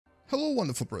Hello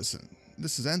wonderful person,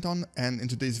 this is Anton, and in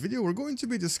today's video we're going to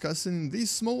be discussing the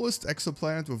smallest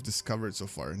exoplanet we've discovered so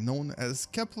far, known as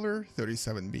Kepler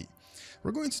 37b.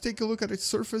 We're going to take a look at its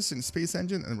surface in Space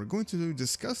Engine, and we're going to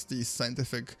discuss the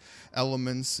scientific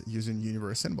elements using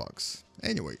Universe Sandbox.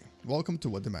 Anyway, welcome to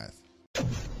What the Math.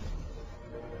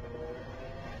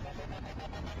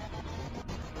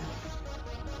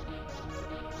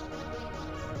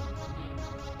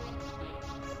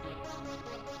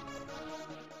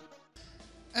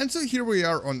 And so here we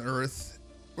are on Earth.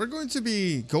 We're going to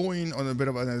be going on a bit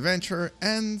of an adventure,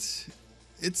 and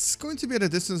it's going to be at a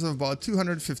distance of about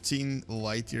 215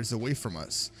 light years away from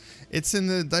us. It's in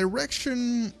the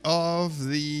direction of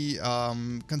the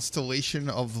constellation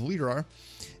of Lyra,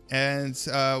 and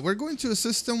we're going to a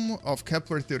system of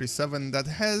Kepler 37 that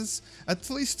has at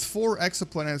least 4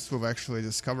 exoplanets we've actually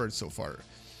discovered so far.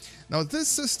 Now, this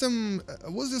system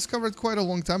was discovered quite a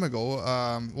long time ago,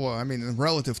 well, I mean, in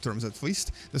relative terms at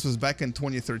least. This was back in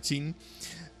 2013.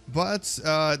 But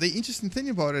the interesting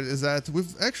thing about it is that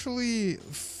we've actually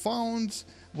found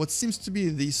what seems to be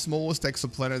the smallest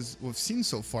exoplanet we've seen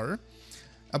so far,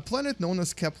 a planet known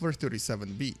as Kepler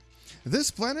 37b. This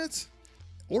planet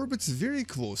orbits very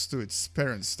close to its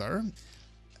parent star,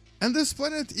 and this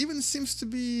planet even seems to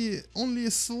be only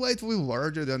slightly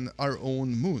larger than our own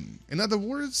moon. In other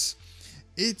words,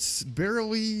 it's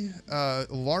barely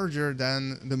larger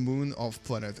than the moon of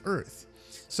planet Earth.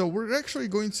 So we're actually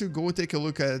going to go take a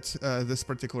look at this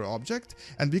particular object,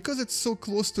 and because it's so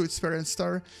close to its parent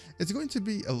star, it's going to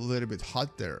be a little bit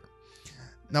hot there.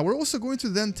 Now we're also going to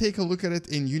then take a look at it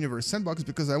in Universe Sandbox,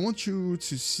 because I want you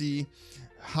to see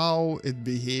how it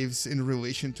behaves in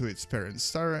relation to its parent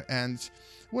star and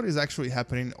what is actually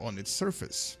happening on its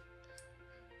surface.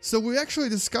 So we actually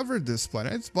discovered this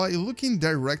planet by looking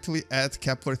directly at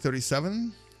Kepler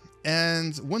 37,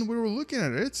 and when we were looking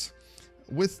at it,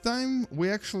 with time we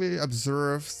actually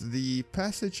observed the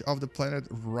passage of the planet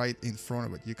right in front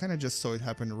of it. You kind of just saw it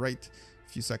happen right a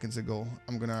few seconds ago.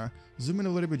 I'm gonna zoom in a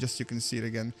little bit just so you can see it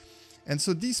again. And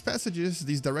so these passages,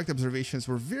 these direct observations,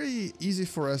 were very easy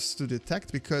for us to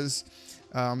detect because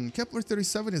Kepler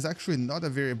 37 is actually not a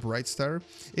very bright star.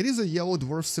 It is a yellow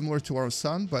dwarf similar to our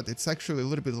sun, but it's actually a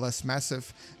little bit less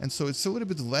massive, and so it's a little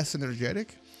bit less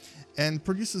energetic and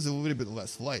produces a little bit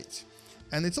less light.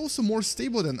 And it's also more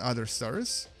stable than other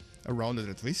stars, around it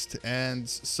at least, and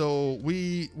so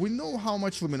we know how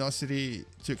much luminosity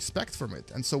to expect from it.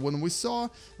 And so when we saw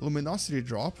luminosity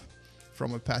drop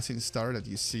from a passing star that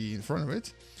you see in front of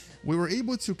it, we were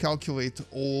able to calculate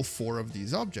all 4 of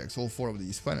these objects, all 4 of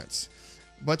these planets.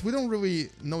 But we don't really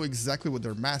know exactly what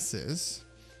their mass is,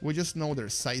 we just know their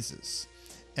sizes.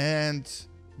 And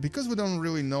because we don't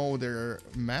really know their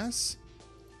mass,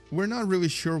 we're not really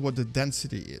sure what the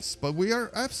density is. But we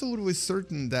are absolutely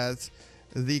certain that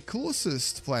the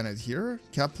closest planet here,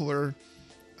 Kepler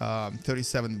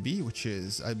 37b, which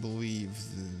is, I believe,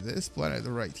 this planet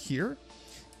right here,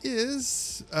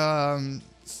 is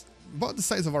about the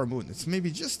size of our moon. It's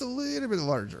maybe just a little bit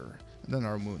larger than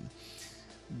our moon,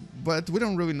 but we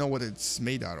don't really know what it's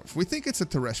made out of. We think it's a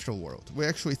terrestrial world. We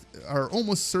actually are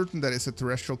almost certain that it's a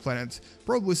terrestrial planet,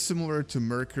 probably similar to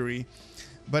Mercury,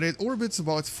 but it orbits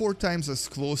about 4 times as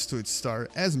close to its star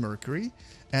as Mercury,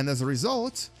 and as a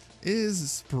result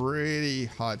is pretty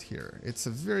hot here. It's a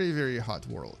very, very hot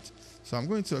world. So I'm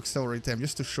going to accelerate time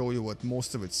just to show you what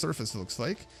most of its surface looks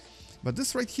like. But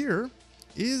this right here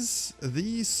is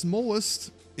the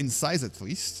smallest, in size at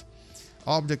least,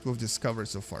 object we've discovered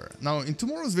so far. Now, in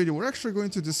tomorrow's video, we're actually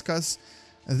going to discuss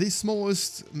the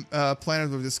smallest planet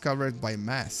we've discovered by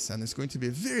mass, and it's going to be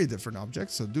a very different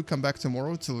object, so do come back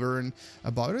tomorrow to learn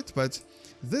about it. But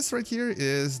this right here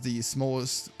is the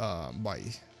smallest by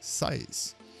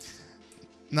size.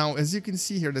 Now, as you can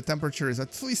see here, the temperature is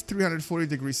at least 340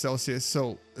 degrees Celsius,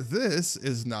 so this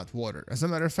is not water. As a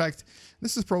matter of fact,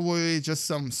 this is probably just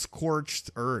some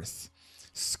scorched earth,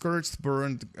 scorched,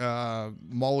 burned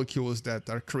molecules that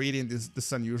are creating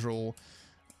this unusual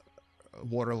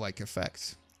water-like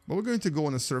effect. But we're going to go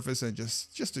on the surface and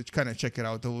just to kind of check it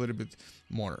out a little bit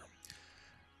more.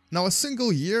 Now, a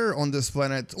single year on this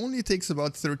planet only takes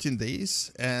about 13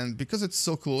 days, and because it's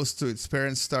so close to its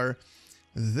parent star,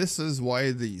 this is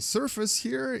why the surface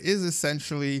here is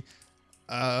essentially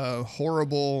a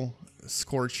horrible,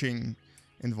 scorching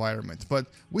environment. But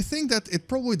we think that it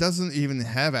probably doesn't even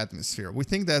have atmosphere. We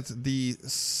think that the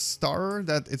star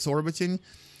that it's orbiting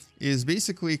is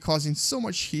basically causing so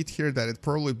much heat here that it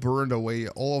probably burned away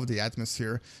all of the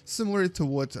atmosphere, similar to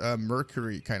what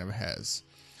Mercury kind of has.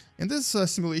 In this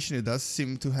simulation, it does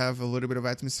seem to have a little bit of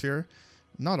atmosphere.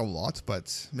 Not a lot,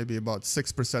 but maybe about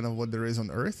 6% of what there is on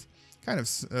Earth. kind of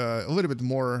a little bit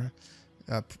more,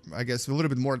 I guess, a little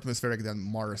bit more atmospheric than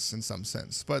Mars in some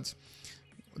sense. But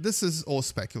this is all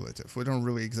speculative. We don't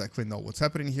really exactly know what's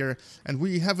happening here, and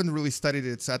we haven't really studied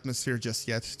its atmosphere just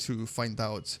yet to find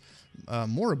out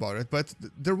more about it. But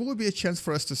there will be a chance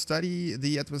for us to study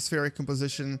the atmospheric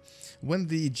composition when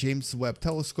the James Webb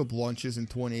Telescope launches in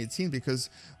 2018, because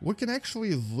we can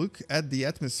actually look at the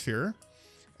atmosphere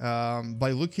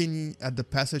by looking at the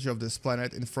passage of this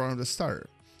planet in front of the star.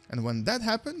 And when that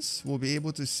happens, we'll be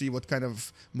able to see what kind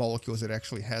of molecules it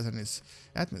actually has in its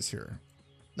atmosphere.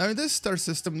 Now, in this star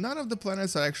system, none of the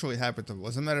planets are actually habitable.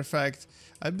 As a matter of fact,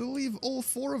 I believe all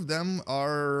 4 of them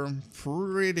are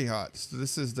pretty hot. So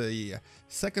this is the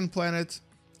second planet.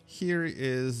 Here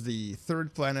is the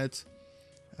third planet.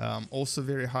 Also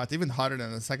very hot, even hotter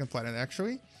than the second planet,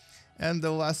 actually. And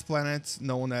the last planet,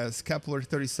 known as Kepler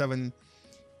 37b,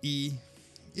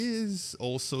 is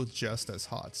also just as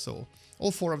hot. So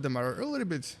all 4 of them are a little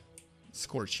bit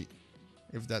scorchy,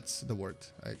 if that's the word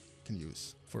I can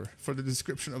use for the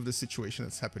description of the situation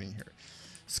that's happening here.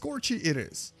 Scorchy it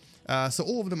is. So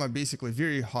all of them are basically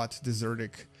very hot,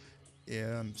 desertic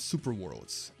super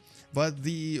worlds. But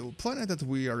the planet that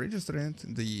we are interested in,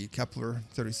 the Kepler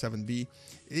 37b,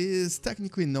 is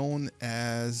technically known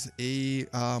as a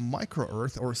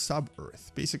micro-Earth or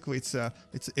sub-Earth. Basically,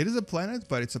 it is a planet,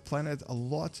 but it's a planet a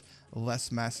lot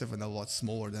less massive and a lot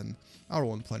smaller than our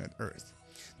own planet Earth.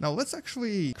 Now let's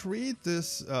actually create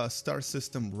this star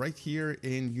system right here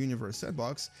in Universe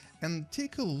Sandbox and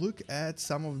take a look at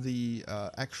some of the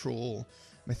actual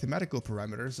mathematical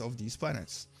parameters of these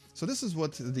planets. So this is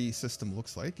what the system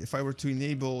looks like. If I were to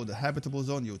enable the habitable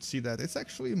zone, you would see that it's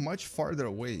actually much farther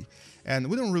away. And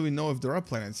we don't really know if there are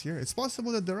planets here. It's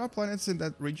possible that there are planets in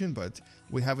that region, but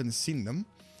we haven't seen them.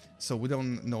 So we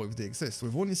don't know if they exist.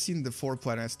 We've only seen the 4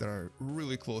 planets that are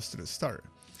really close to the star.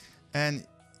 And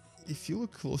if you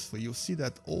look closely, you'll see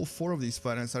that all 4 of these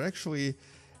planets are actually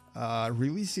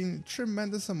releasing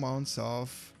tremendous amounts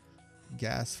of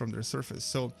gas from their surface.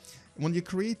 So when you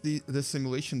create the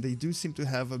simulation, they do seem to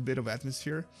have a bit of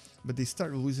atmosphere, but they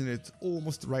start losing it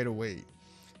almost right away.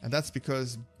 And that's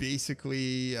because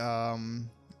basically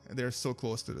they're so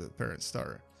close to the parent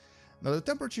star. Now the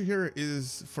temperature here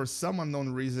is, for some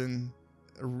unknown reason,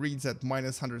 reads at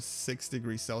minus 106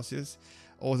 degrees Celsius,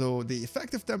 although the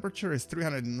effective temperature is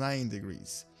 309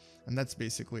 degrees. And that's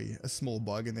basically a small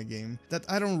bug in the game that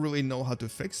I don't really know how to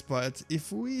fix, but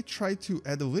if we try to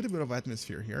add a little bit of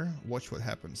atmosphere here, watch what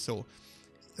happens. So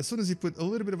as soon as you put a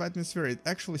little bit of atmosphere, it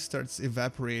actually starts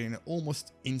evaporating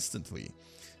almost instantly.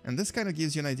 And this kind of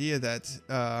gives you an idea that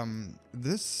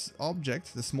this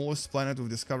object, the smallest planet we've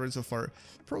discovered so far,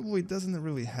 probably doesn't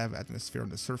really have atmosphere on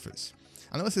the surface.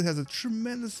 Unless it has a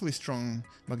tremendously strong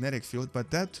magnetic field,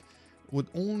 but that would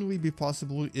only be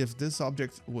possible if this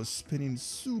object was spinning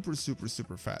super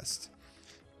fast.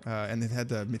 And it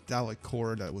had a metallic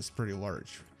core that was pretty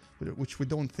large, which we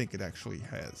don't think it actually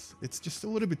has. It's just a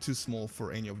little bit too small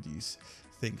for any of these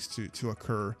things to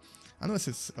occur, unless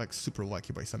it's like super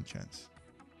lucky by some chance.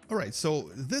 Alright, so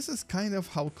this is kind of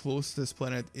how close this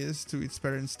planet is to its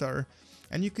parent star.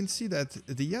 And you can see that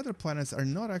the other planets are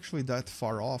not actually that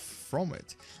far off from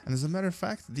it. And as a matter of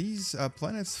fact, these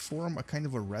planets form a kind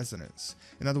of a resonance.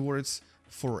 In other words,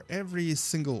 for every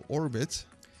single orbit,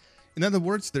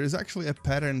 there is actually a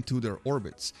pattern to their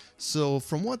orbits. So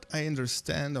from what I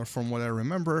understand, or from what I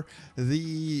remember,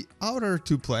 the outer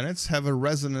 2 planets have a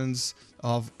resonance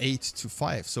of 8 to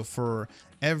 5. So for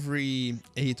every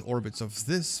 8 orbits of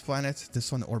this planet,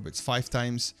 this one orbits 5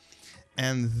 times.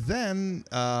 And then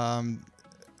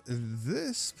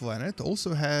this planet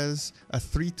also has a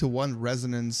 3-to-1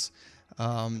 resonance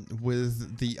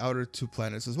with the outer 2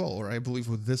 planets as well, or I believe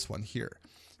with this one here.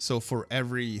 So for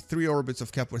every 3 orbits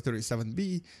of Kepler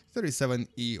 37b,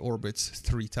 37e orbits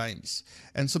 3 times.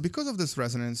 And so because of this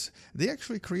resonance, they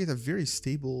actually create a very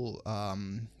stable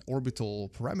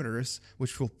orbital parameters,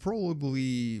 which will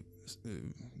probably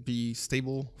be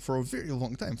stable for a very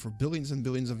long time, for billions and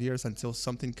billions of years, until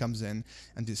something comes in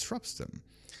and disrupts them.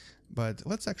 But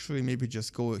let's actually maybe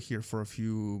just go here for a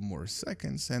few more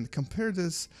seconds and compare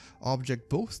this object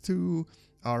both to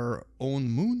our own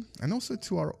moon and also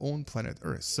to our own planet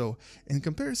Earth. So in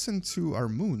comparison to our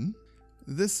moon,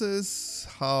 this is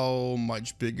how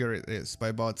much bigger it is, by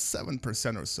about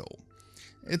 7% or so.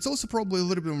 It's also probably a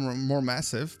little bit more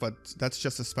massive, but that's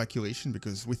just a speculation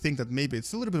because we think that maybe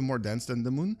it's a little bit more dense than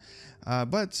the moon,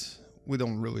 but we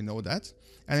don't really know that.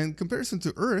 And in comparison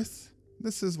to Earth,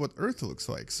 this is what Earth looks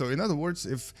like. So in other words,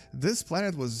 if this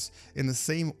planet was in the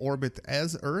same orbit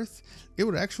as Earth, it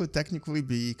would actually technically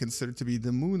be considered to be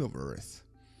the moon of Earth.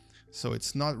 So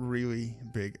it's not really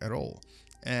big at all.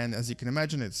 And as you can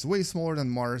imagine, it's way smaller than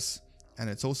Mars, and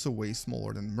it's also way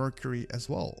smaller than Mercury as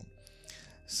well.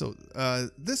 So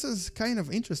this is kind of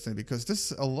interesting because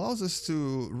this allows us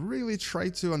to really try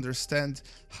to understand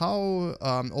how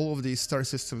all of these star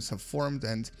systems have formed,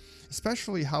 and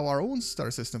especially how our own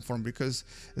star system formed, because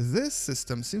this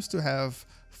system seems to have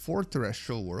 4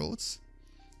 terrestrial worlds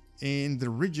in the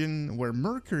region where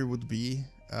Mercury would be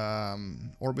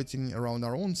orbiting around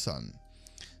our own sun.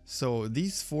 So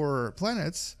these 4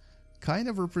 planets kind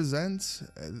of represent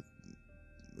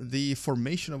the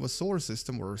formation of a solar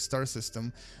system or star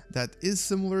system that is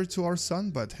similar to our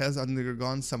sun, but has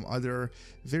undergone some other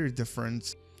very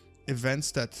different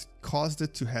events that caused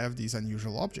it to have these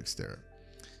unusual objects there.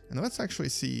 And let's actually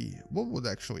see what would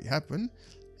actually happen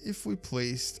if we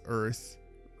placed Earth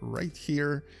right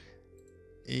here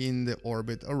in the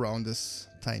orbit around this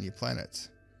tiny planet.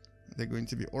 They're going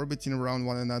to be orbiting around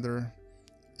one another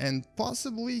and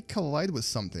possibly collide with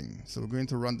something. So we're going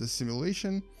to run this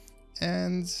simulation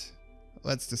and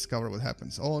let's discover what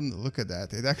happens. Oh, look at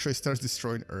that. It actually starts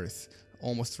destroying Earth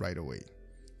almost right away.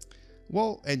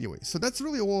 Well, anyway, so that's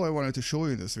really all I wanted to show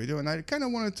you in this video, and I kind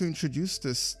of wanted to introduce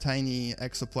this tiny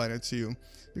exoplanet to you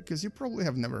because you probably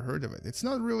have never heard of it. It's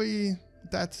not really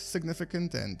that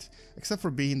significant, and except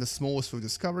for being the smallest we've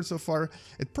discovered so far,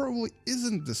 it probably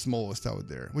isn't the smallest out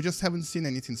there. We just haven't seen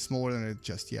anything smaller than it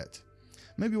just yet.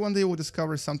 Maybe one day we'll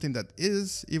discover something that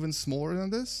is even smaller than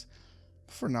this.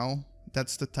 For now,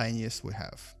 that's the tiniest we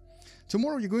have.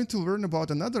 Tomorrow you're going to learn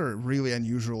about another really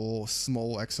unusual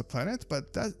small exoplanet,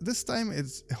 but this time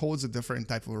it holds a different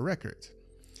type of a record.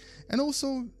 And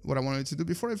also, what I wanted to do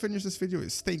before I finish this video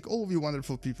is thank all of you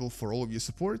wonderful people for all of your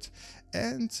support,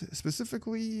 and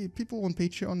specifically people on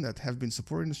Patreon that have been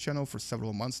supporting this channel for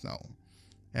several months now.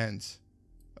 And,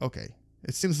 okay,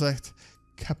 it seems like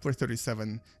Kepler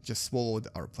 37 just swallowed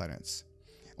our planets.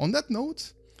 On that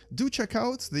note, do check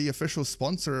out the official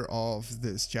sponsor of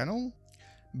this channel,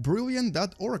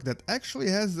 Brilliant.org, that actually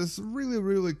has this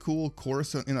really cool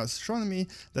course in astronomy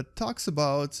that talks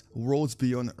about worlds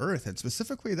beyond Earth, and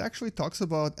specifically it actually talks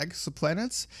about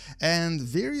exoplanets and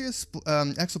various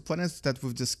exoplanets that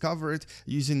we've discovered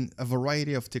using a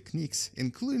variety of techniques,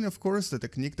 including of course the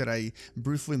technique that I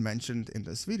briefly mentioned in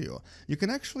this video. You can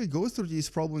actually go through these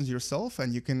problems yourself,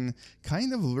 and you can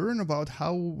kind of learn about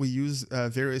how we use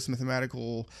various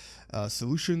mathematical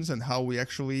solutions and how we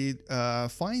actually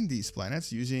find these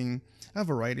planets using a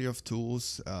variety of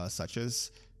tools such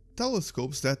as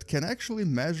telescopes that can actually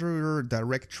measure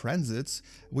direct transits,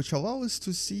 which allow us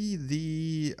to see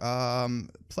the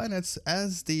planets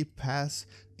as they pass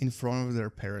in front of their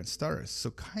parent stars.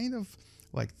 So kind of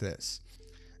like this.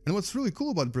 And what's really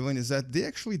cool about Brilliant is that they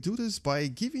actually do this by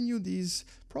giving you these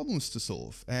problems to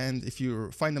solve. And if you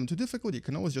find them too difficult, you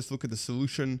can always just look at the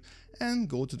solution and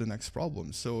go to the next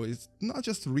problem. So it's not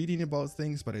just reading about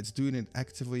things, but it's doing it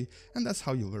actively, and that's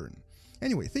how you learn.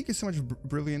 Anyway, thank you so much,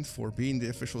 Brilliant, for being the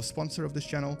official sponsor of this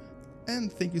channel.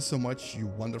 And thank you so much, you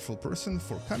wonderful person,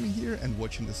 for coming here and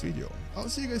watching this video. I'll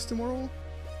see you guys tomorrow.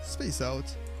 Space out.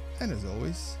 And as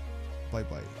always,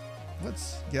 bye-bye.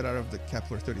 Let's get out of the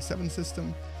Kepler 37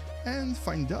 system and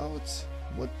find out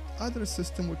what other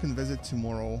system we can visit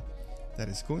tomorrow that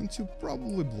is going to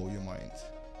probably blow your mind.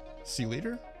 See you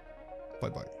later.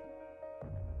 Bye-bye.